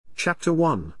Chapter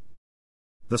 1.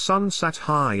 The sun sat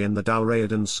high in the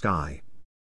Dalriadan sky.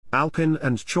 Alpin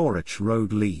and Chorich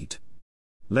rode lead.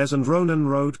 Les and Ronan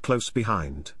rode close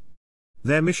behind.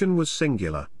 Their mission was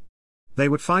singular. They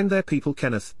would find their people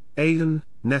Kenneth, Aidan,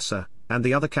 Nessa, and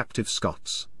the other captive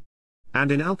Scots.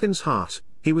 And in Alpin's heart,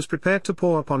 he was prepared to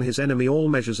pour upon his enemy all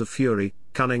measures of fury,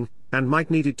 cunning, and might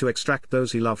needed to extract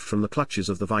those he loved from the clutches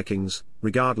of the Vikings,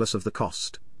 regardless of the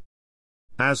cost.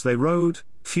 As they rode,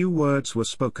 few words were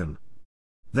spoken.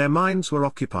 Their minds were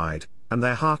occupied, and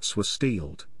their hearts were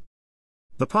steeled.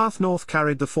 The path north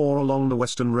carried the four along the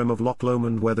western rim of Loch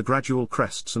Lomond, where the gradual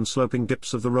crests and sloping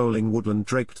dips of the rolling woodland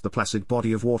draped the placid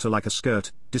body of water like a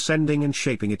skirt, descending and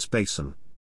shaping its basin.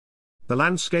 The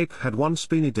landscape had once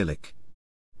been idyllic.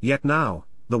 Yet now,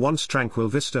 the once tranquil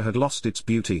vista had lost its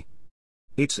beauty.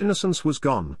 Its innocence was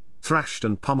gone, thrashed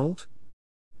and pummeled.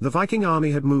 The Viking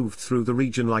army had moved through the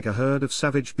region like a herd of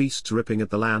savage beasts, ripping at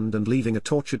the land and leaving a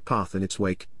tortured path in its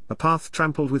wake, a path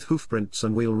trampled with hoofprints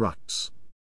and wheel ruts.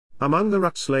 Among the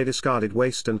ruts lay discarded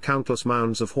waste and countless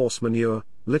mounds of horse manure,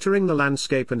 littering the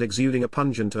landscape and exuding a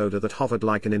pungent odour that hovered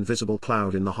like an invisible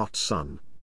cloud in the hot sun.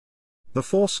 The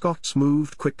four Scots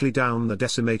moved quickly down the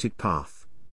decimated path.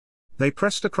 They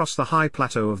pressed across the high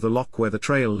plateau of the loch where the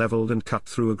trail levelled and cut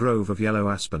through a grove of yellow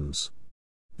aspens.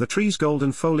 The tree's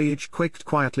golden foliage quaked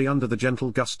quietly under the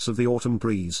gentle gusts of the autumn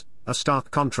breeze, a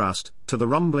stark contrast to the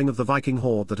rumbling of the Viking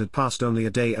horde that had passed only a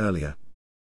day earlier.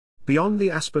 Beyond the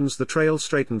aspens the trail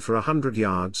straightened for 100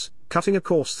 yards, cutting a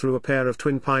course through a pair of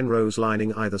twin pine rows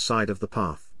lining either side of the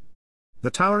path.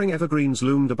 The towering evergreens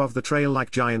loomed above the trail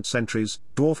like giant sentries,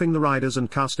 dwarfing the riders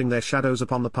and casting their shadows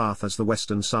upon the path as the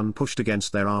western sun pushed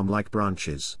against their arm-like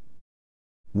branches.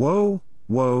 "Whoa,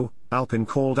 whoa," Alpin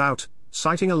called out,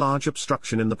 sighting a large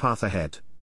obstruction in the path ahead.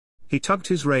 He tugged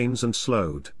his reins and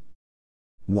slowed.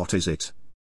 "What is it?"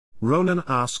 Ronan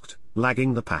asked,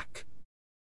 lagging the pack.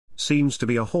 "Seems to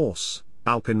be a horse,"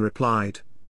 Alpin replied.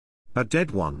 "A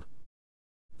dead one."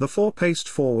 The four paced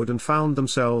forward and found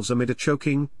themselves amid a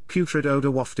choking, putrid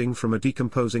odour wafting from a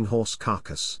decomposing horse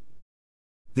carcass.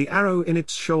 The arrow in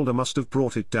its shoulder must have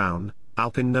brought it down,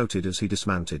 Alpin noted as he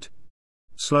dismounted.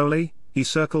 Slowly, he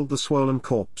circled the swollen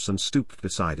corpse and stooped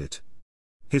beside it.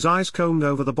 His eyes combed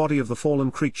over the body of the fallen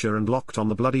creature and locked on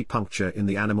the bloody puncture in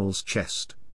the animal's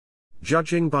chest.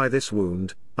 "Judging by this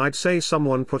wound, I'd say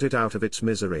someone put it out of its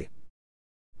misery."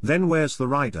 "Then where's the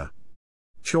rider?"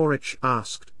 Chorich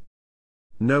asked.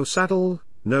 "No saddle,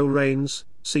 no reins,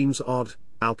 seems odd,"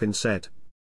 Alpin said.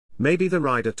 "Maybe the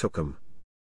rider took 'em.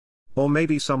 Or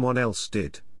maybe someone else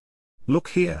did. Look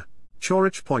here."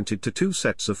 Chorich pointed to two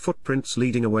sets of footprints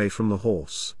leading away from the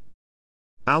horse.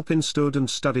 Alpin stood and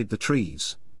studied the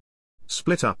trees.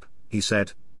 "Split up," he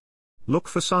said. "Look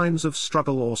for signs of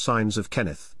struggle or signs of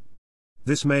Kenneth.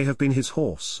 This may have been his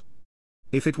horse.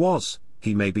 If it was,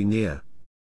 he may be near."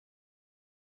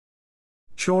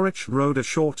 Chorich rode a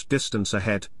short distance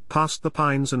ahead, past the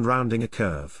pines and rounding a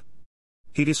curve.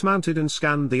 He dismounted and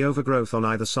scanned the overgrowth on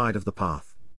either side of the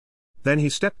path. Then he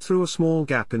stepped through a small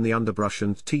gap in the underbrush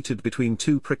and teetered between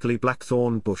two prickly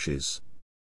blackthorn bushes.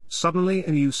 Suddenly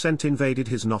a new scent invaded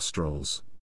his nostrils.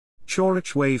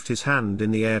 Chorich waved his hand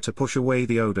in the air to push away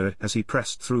the odour as he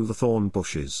pressed through the thorn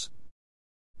bushes.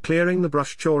 Clearing the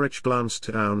brush, Chorich glanced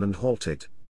down and halted.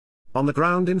 On the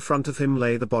ground in front of him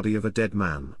lay the body of a dead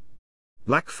man.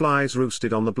 Black flies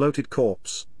roosted on the bloated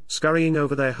corpse, scurrying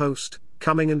over their host,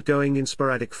 coming and going in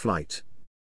sporadic flight.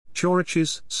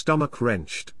 Chorich's stomach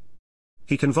wrenched.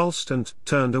 He convulsed and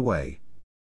turned away.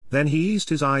 Then he eased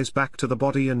his eyes back to the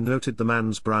body and noted the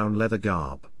man's brown leather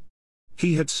garb.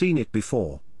 He had seen it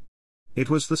before. It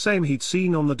was the same he'd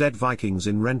seen on the dead Vikings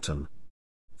in Renton.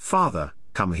 "Father,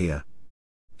 come here,"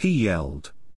 he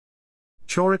yelled.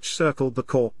 Chorich circled the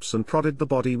corpse and prodded the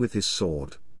body with his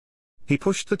sword. He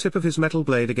pushed the tip of his metal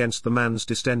blade against the man's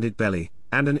distended belly,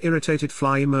 and an irritated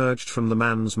fly emerged from the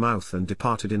man's mouth and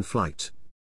departed in flight.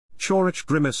 Chorich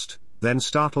grimaced, then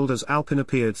startled as Alpin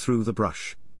appeared through the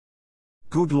brush.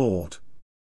 "Good Lord!"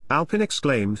 Alpin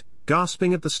exclaimed,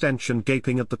 gasping at the stench and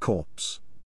gaping at the corpse.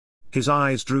 His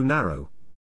eyes drew narrow.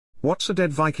 "What's a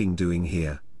dead Viking doing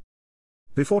here?"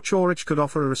 Before Chorich could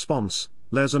offer a response,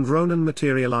 Les and Ronan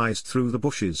materialized through the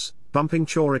bushes, bumping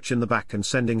Chorich in the back and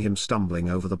sending him stumbling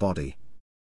over the body.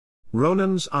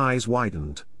 Ronan's eyes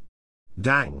widened.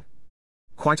 "Dang!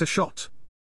 Quite a shot,"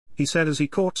 he said as he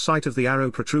caught sight of the arrow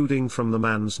protruding from the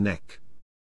man's neck.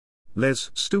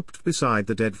 Les stooped beside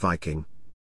the dead Viking.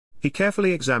 He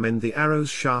carefully examined the arrow's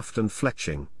shaft and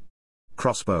fletching.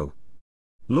 "Crossbow.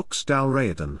 Looks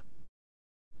Dalriadan."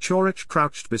 Chorich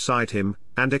crouched beside him,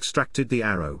 and extracted the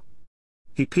arrow.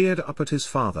 He peered up at his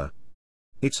father.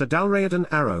 "It's a Dalriadan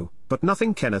arrow, but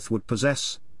nothing Kenneth would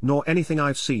possess, nor anything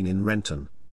I've seen in Renton.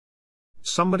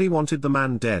 Somebody wanted the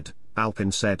man dead,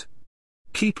 Alpin said.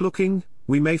 Keep looking,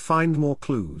 we may find more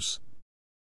clues.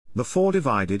 The four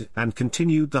divided and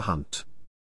continued the hunt.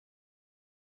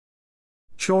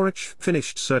 Chorich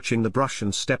finished searching the brush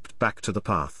and stepped back to the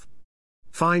path.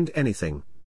 Find anything?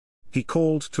 He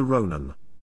called to Ronan.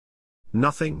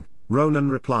 Nothing, Ronan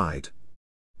replied.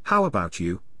 How about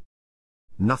you?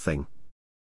 Nothing.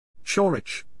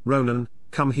 Chorich, Ronan,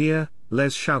 come here,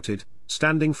 Les shouted,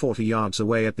 standing 40 yards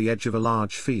away at the edge of a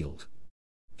large field.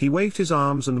 He waved his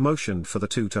arms and motioned for the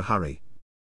two to hurry.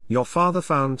 Your father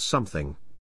found something.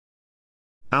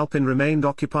 Alpin remained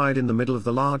occupied in the middle of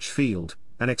the large field,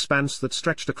 an expanse that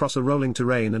stretched across a rolling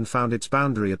terrain and found its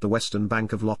boundary at the western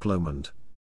bank of Loch Lomond.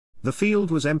 The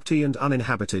field was empty and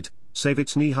uninhabited, save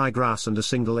its knee-high grass and a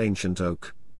single ancient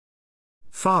oak.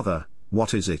 Father,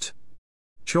 what is it?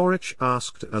 Chorich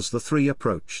asked as the three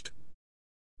approached.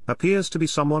 Appears to be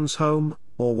someone's home,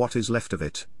 or what is left of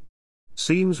it.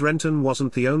 Seems Renton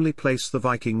wasn't the only place the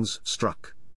Vikings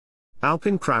struck.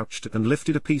 Alpin crouched and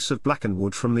lifted a piece of blackened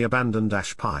wood from the abandoned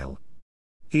ash pile.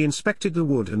 He inspected the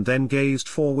wood and then gazed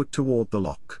forward toward the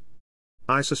loch.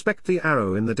 I suspect the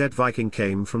arrow in the dead Viking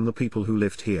came from the people who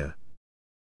lived here.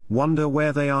 Wonder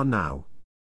where they are now.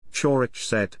 Chorich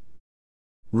said.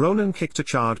 Ronan kicked a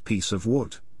charred piece of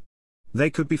wood. They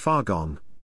could be far gone.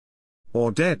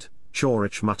 Or dead,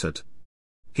 Chorich muttered.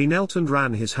 He knelt and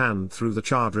ran his hand through the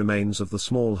charred remains of the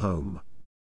small home.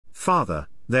 Father,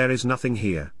 there is nothing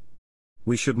here.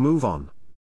 We should move on.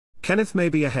 Kenneth may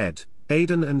be ahead,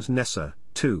 Aidan and Nessa,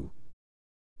 too.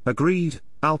 Agreed,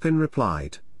 Alpin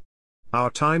replied. Our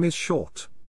time is short.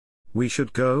 We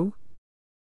should go?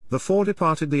 The four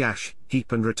departed the ash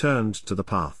heap and returned to the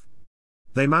path.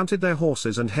 They mounted their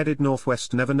horses and headed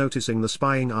northwest, never noticing the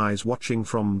spying eyes watching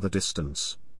from the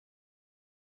distance.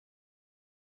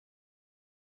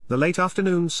 The late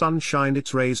afternoon sun shined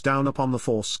its rays down upon the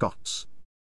four Scots.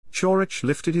 Chorich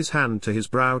lifted his hand to his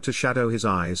brow to shadow his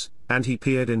eyes, and he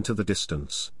peered into the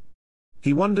distance.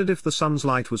 He wondered if the sun's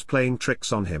light was playing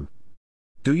tricks on him.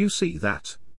 Do you see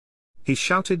that? He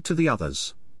shouted to the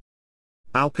others.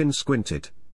 Alpin squinted.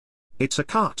 It's a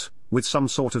cart, with some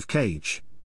sort of cage.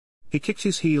 He kicked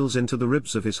his heels into the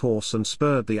ribs of his horse and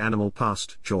spurred the animal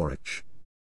past Chorich.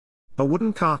 A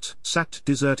wooden cart sat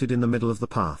deserted in the middle of the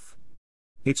path.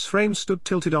 Its frame stood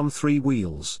tilted on 3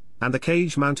 wheels, and the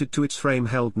cage mounted to its frame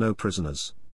held no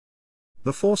prisoners.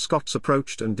 The four Scots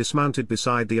approached and dismounted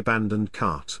beside the abandoned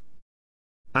cart.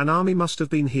 An army must have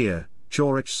been here,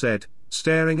 Chorich said,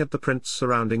 staring at the prints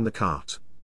surrounding the cart.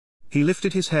 He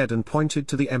lifted his head and pointed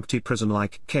to the empty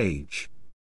prison-like cage.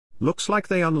 Looks like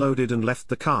they unloaded and left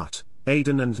the cart.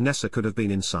 Aidan and Nessa could have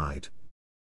been inside.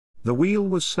 The wheel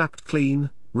was snapped clean,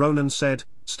 Ronan said,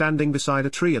 standing beside a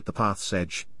tree at the path's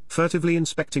edge, furtively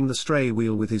inspecting the stray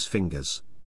wheel with his fingers.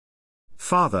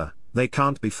 Father, they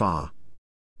can't be far.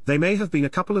 They may have been a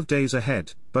couple of days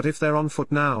ahead, but if they're on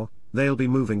foot now, they'll be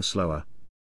moving slower.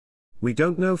 We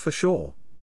don't know for sure.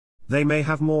 They may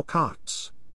have more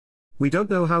carts. We don't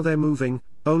know how they're moving,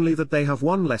 only that they have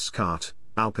one less cart,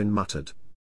 Alpin muttered.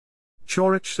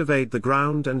 Chorich surveyed the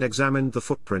ground and examined the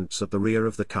footprints at the rear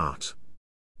of the cart.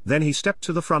 Then he stepped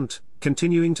to the front,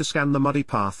 continuing to scan the muddy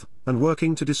path, and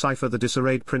working to decipher the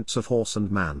disarrayed prints of horse and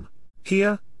man.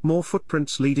 Here, more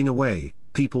footprints leading away,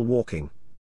 people walking.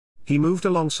 He moved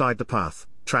alongside the path,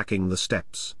 tracking the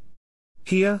steps.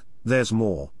 Here, there's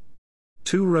more.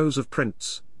 2 rows of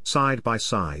prints, side by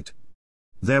side.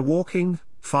 They're walking,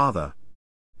 father.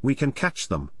 We can catch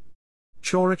them.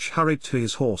 Chorich hurried to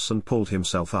his horse and pulled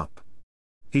himself up.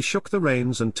 He shook the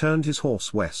reins and turned his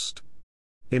horse west.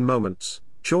 In moments,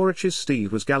 Chorich's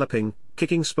steed was galloping,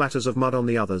 kicking splatters of mud on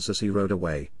the others as he rode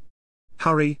away.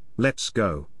 Hurry, let's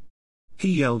go.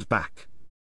 He yelled back.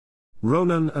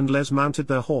 Ronan and Les mounted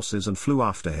their horses and flew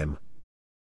after him.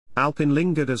 Alpin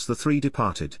lingered as the 3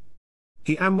 departed.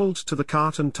 He ambled to the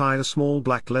cart and tied a small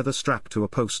black leather strap to a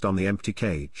post on the empty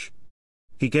cage.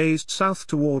 He gazed south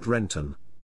toward Renton.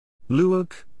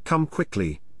 Luag, come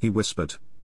quickly, he whispered.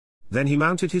 Then he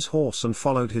mounted his horse and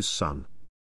followed his son.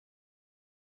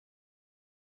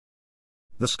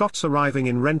 The Scots arriving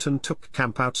in Renton took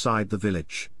camp outside the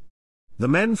village. The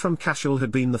men from Cashel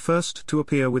had been the first to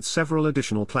appear, with several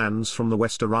additional clans from the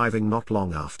west arriving not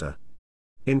long after.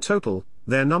 In total,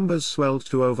 their numbers swelled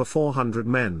to over 400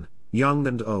 men, young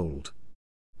and old.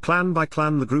 Clan by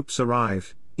clan the groups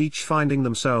arrived, each finding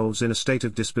themselves in a state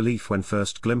of disbelief when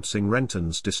first glimpsing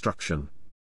Renton's destruction.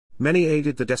 Many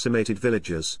aided the decimated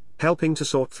villagers, helping to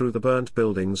sort through the burnt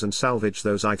buildings and salvage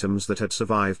those items that had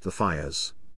survived the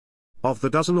fires. Of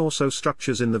the dozen or so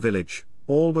structures in the village,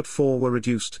 all but 4 were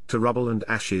reduced to rubble and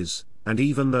ashes, and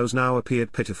even those now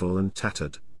appeared pitiful and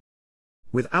tattered.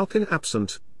 With Alpin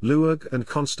absent, Luag and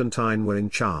Constantine were in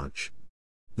charge.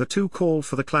 The two called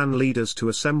for the clan leaders to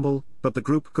assemble, but the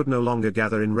group could no longer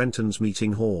gather in Renton's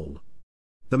meeting hall.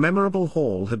 The memorable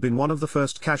hall had been one of the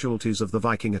first casualties of the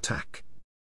Viking attack.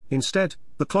 Instead,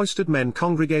 the cloistered men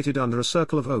congregated under a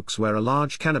circle of oaks where a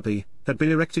large canopy had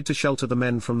been erected to shelter the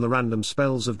men from the random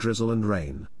spells of drizzle and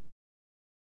rain.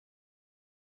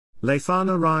 Lathan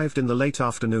arrived in the late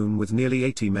afternoon with nearly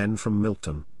 80 men from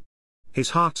Milton.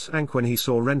 His heart sank when he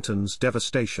saw Renton's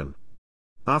devastation.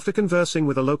 After conversing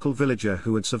with a local villager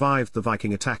who had survived the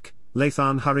Viking attack,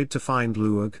 Lathan hurried to find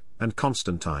Luag and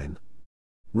Constantine.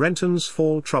 Renton's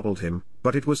fall troubled him,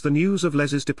 but it was the news of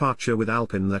Les's departure with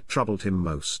Alpin that troubled him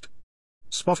most.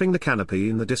 Spotting the canopy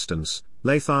in the distance,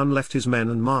 Lathan left his men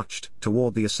and marched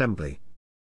toward the assembly.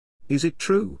 "Is it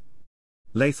true?"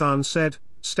 Lathan said,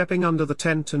 stepping under the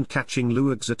tent and catching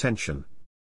Luag's attention.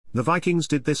 "The Vikings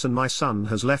did this and my son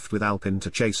has left with Alpin to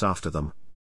chase after them."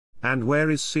 "And where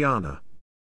is Siana?"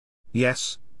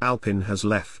 "Yes, Alpin has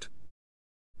left."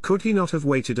 "Could he not have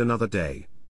waited another day?"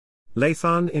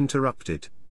 Lathan interrupted.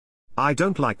 "I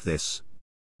don't like this.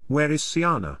 Where is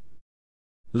Siana?"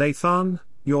 "Lathan,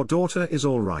 your daughter is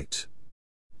all right.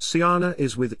 Siana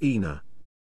is with Ina.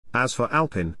 As for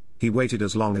Alpin, he waited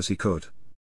as long as he could.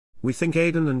 We think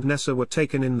Aidan and Nessa were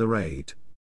taken in the raid.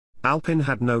 Alpin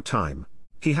had no time.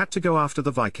 He had to go after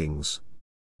the Vikings.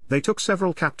 They took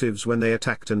several captives when they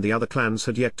attacked and the other clans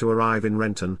had yet to arrive in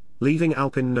Renton, leaving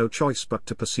Alpin no choice but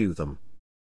to pursue them."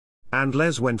 "And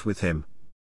Les went with him?"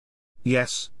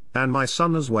 "Yes, and my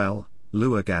son as well,"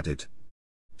 Luag added.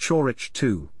 "Chorich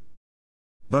too.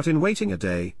 But in waiting a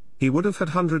day, he would have had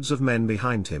hundreds of men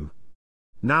behind him.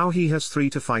 Now he has 3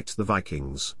 to fight the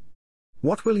Vikings.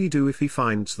 What will he do if he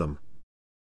finds them?"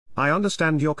 "I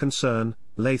understand your concern,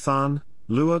 Lathan,"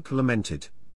 Luag lamented.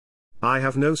 "I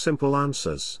have no simple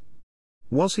answers.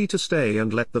 Was he to stay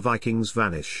and let the Vikings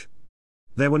vanish?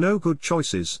 There were no good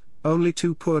choices, only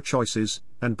 2 poor choices,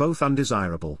 and both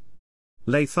undesirable.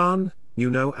 Lathan, you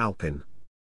know Alpin.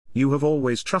 You have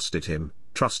always trusted him,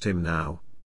 trust him now."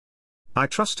 "I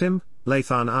trust him,"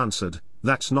 Lathan answered,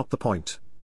 "that's not the point."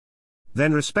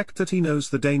 "Then respect that he knows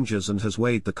the dangers and has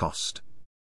weighed the cost.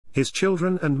 His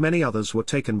children and many others were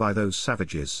taken by those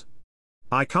savages.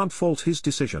 I can't fault his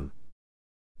decision."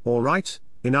 "All right,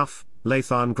 enough,"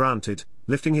 Lathan granted,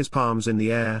 lifting his palms in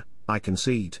the air, "I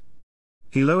concede."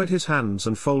 He lowered his hands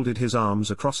and folded his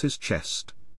arms across his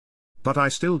chest. "But I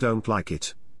still don't like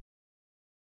it."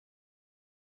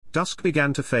 Dusk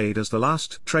began to fade as the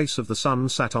last trace of the sun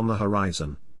sat on the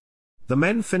horizon. The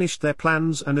men finished their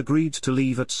plans and agreed to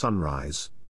leave at sunrise.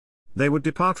 They would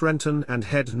depart Renton and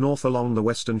head north along the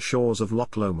western shores of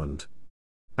Loch Lomond.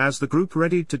 As the group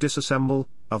readied to disassemble,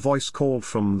 a voice called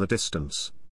from the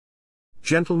distance.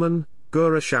 "Gentlemen,"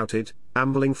 Gura shouted,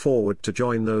 ambling forward to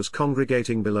join those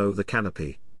congregating below the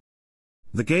canopy.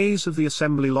 The gaze of the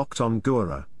assembly locked on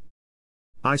Gura.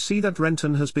 "I see that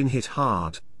Renton has been hit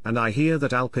hard, and I hear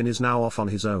that Alpin is now off on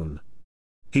his own."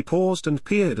 He paused and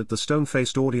peered at the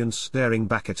stone-faced audience staring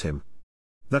back at him.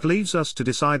 "That leaves us to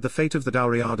decide the fate of the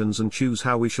Dalriadans and choose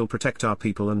how we shall protect our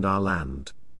people and our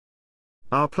land."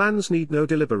 "Our plans need no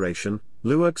deliberation,"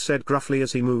 Luag said gruffly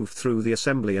as he moved through the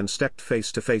assembly and stepped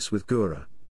face to face with Gura.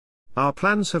 "Our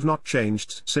plans have not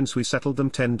changed since we settled them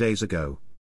 10 days ago."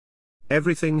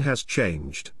 "Everything has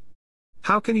changed."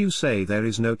 "How can you say there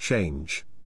is no change?"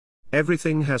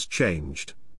 "Everything has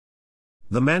changed.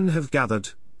 The men have gathered,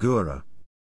 Gura.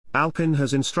 Alpin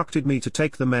has instructed me to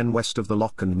take the men west of the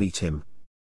loch and meet him.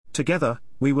 Together,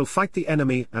 we will fight the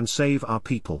enemy and save our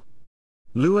people."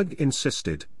 Luag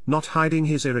insisted, not hiding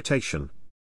his irritation.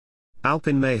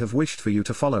 "Alpin may have wished for you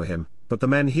to follow him, but the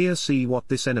men here see what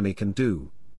this enemy can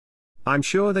do. I'm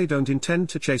sure they don't intend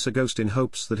to chase a ghost in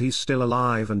hopes that he's still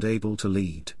alive and able to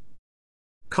lead."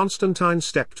 Constantine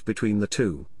stepped between the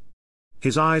two.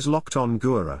 His eyes locked on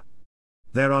Gura.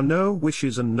 "There are no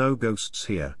wishes and no ghosts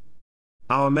here.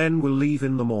 Our men will leave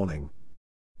in the morning.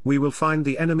 We will find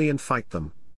the enemy and fight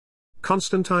them."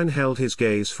 Constantine held his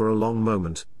gaze for a long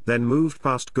moment, then moved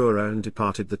past Gura and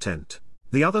departed the tent.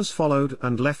 The others followed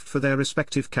and left for their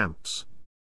respective camps.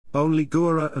 Only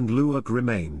Gura and Luag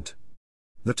remained.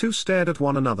 The two stared at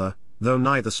one another, though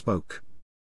neither spoke.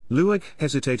 Luag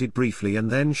hesitated briefly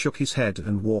and then shook his head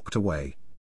and walked away.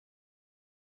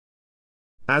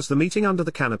 As the meeting under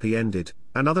the canopy ended,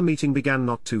 another meeting began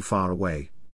not too far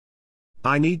away.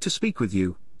 "I need to speak with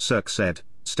you," Cirque said,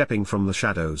 stepping from the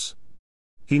shadows.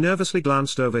 He nervously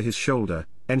glanced over his shoulder,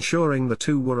 ensuring the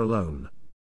two were alone.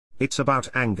 "It's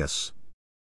about Angus."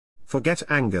 "Forget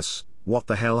Angus," What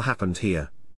the hell happened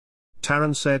here?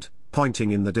 Taran said,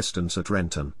 pointing in the distance at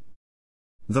Renton.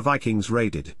 The Vikings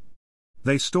raided.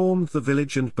 They stormed the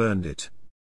village and burned it.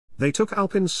 They took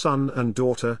Alpin's son and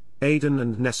daughter, Aidan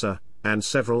and Nessa, and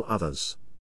several others.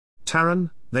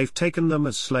 Taran, they've taken them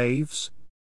as slaves?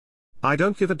 I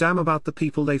don't give a damn about the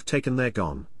people they've taken, they're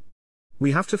gone.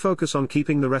 We have to focus on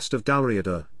keeping the rest of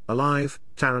Dalriada alive,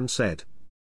 Taran said.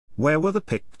 Where were the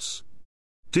Picts?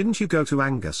 Didn't you go to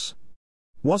Angus?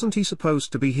 Wasn't he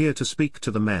supposed to be here to speak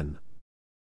to the men?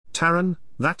 Taran,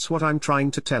 that's what I'm trying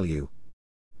to tell you.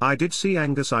 I did see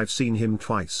Angus, I've seen him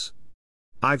twice.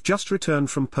 I've just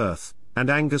returned from Perth, and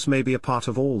Angus may be a part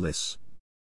of all this.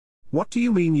 What do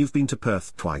you mean you've been to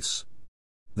Perth twice?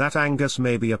 That Angus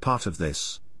may be a part of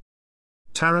this.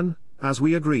 Taran, as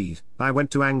we agreed, I went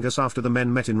to Angus after the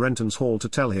men met in Renton's hall to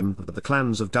tell him that the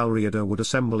clans of Dalriada would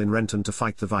assemble in Renton to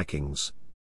fight the Vikings.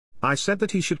 I said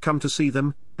that he should come to see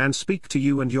them, and speak to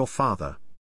you and your father.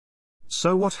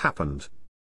 So what happened?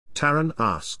 Taran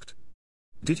asked.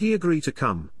 Did he agree to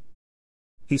come?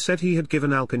 He said he had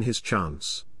given Alpin his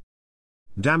chance.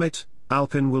 Damn it,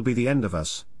 Alpin will be the end of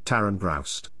us, Taran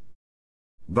groused.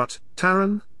 But,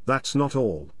 Taran, that's not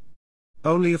all.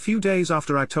 Only a few days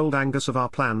after I told Angus of our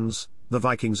plans, the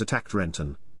Vikings attacked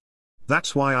Renton.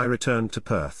 That's why I returned to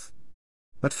Perth.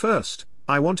 At first,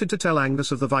 I wanted to tell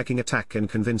Angus of the Viking attack and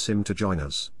convince him to join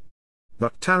us.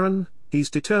 But Taran, he's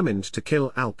determined to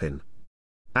kill Alpin.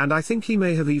 And I think he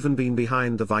may have even been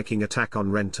behind the Viking attack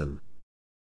on Renton.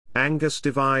 Angus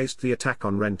devised the attack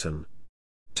on Renton.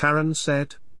 Taran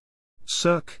said.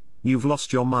 Cirque, you've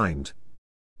lost your mind.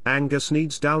 Angus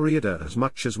needs Dalriada as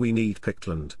much as we need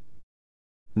Pictland.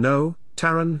 No,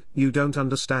 Taran, you don't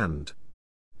understand.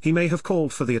 He may have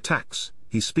called for the attacks,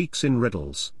 he speaks in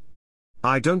riddles.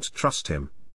 I don't trust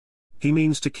him. He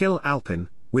means to kill Alpin,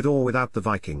 with or without the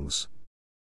Vikings.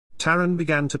 Taran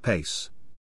began to pace.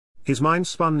 His mind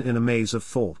spun in a maze of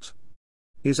thought.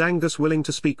 Is Angus willing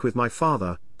to speak with my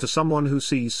father, to someone who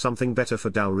sees something better for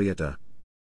Dalriada?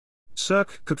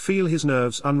 Cirque could feel his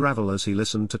nerves unravel as he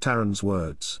listened to Taran's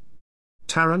words.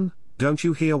 Taran, don't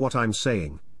you hear what I'm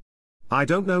saying? I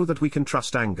don't know that we can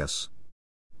trust Angus.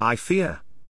 I fear.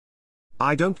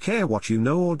 I don't care what you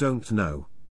know or don't know.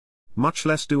 Much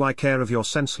less do I care of your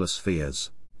senseless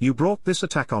fears. You brought this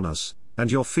attack on us,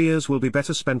 and your fears will be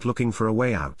better spent looking for a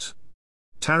way out.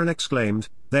 Taran exclaimed,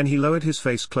 then he lowered his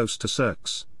face close to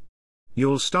Cirque's.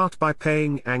 You'll start by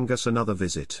paying Angus another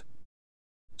visit.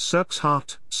 Cirque's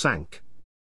heart sank.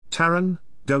 Taran,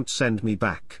 don't send me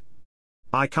back.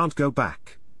 I can't go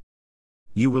back.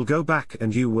 You will go back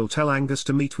and you will tell Angus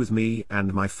to meet with me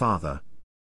and my father.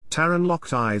 Taran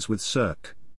locked eyes with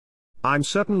Cirque. I'm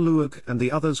certain Luag and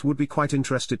the others would be quite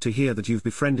interested to hear that you've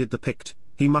befriended the Pict,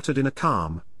 he muttered in a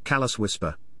calm, callous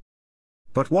whisper.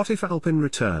 But what if Alpin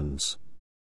returns?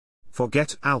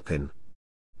 Forget Alpin.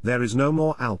 There is no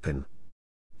more Alpin.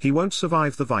 He won't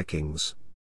survive the Vikings.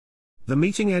 The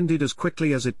meeting ended as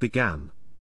quickly as it began.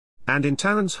 And in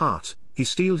Taran's heart, he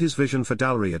steeled his vision for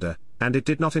Dalriada, and it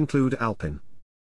did not include Alpin.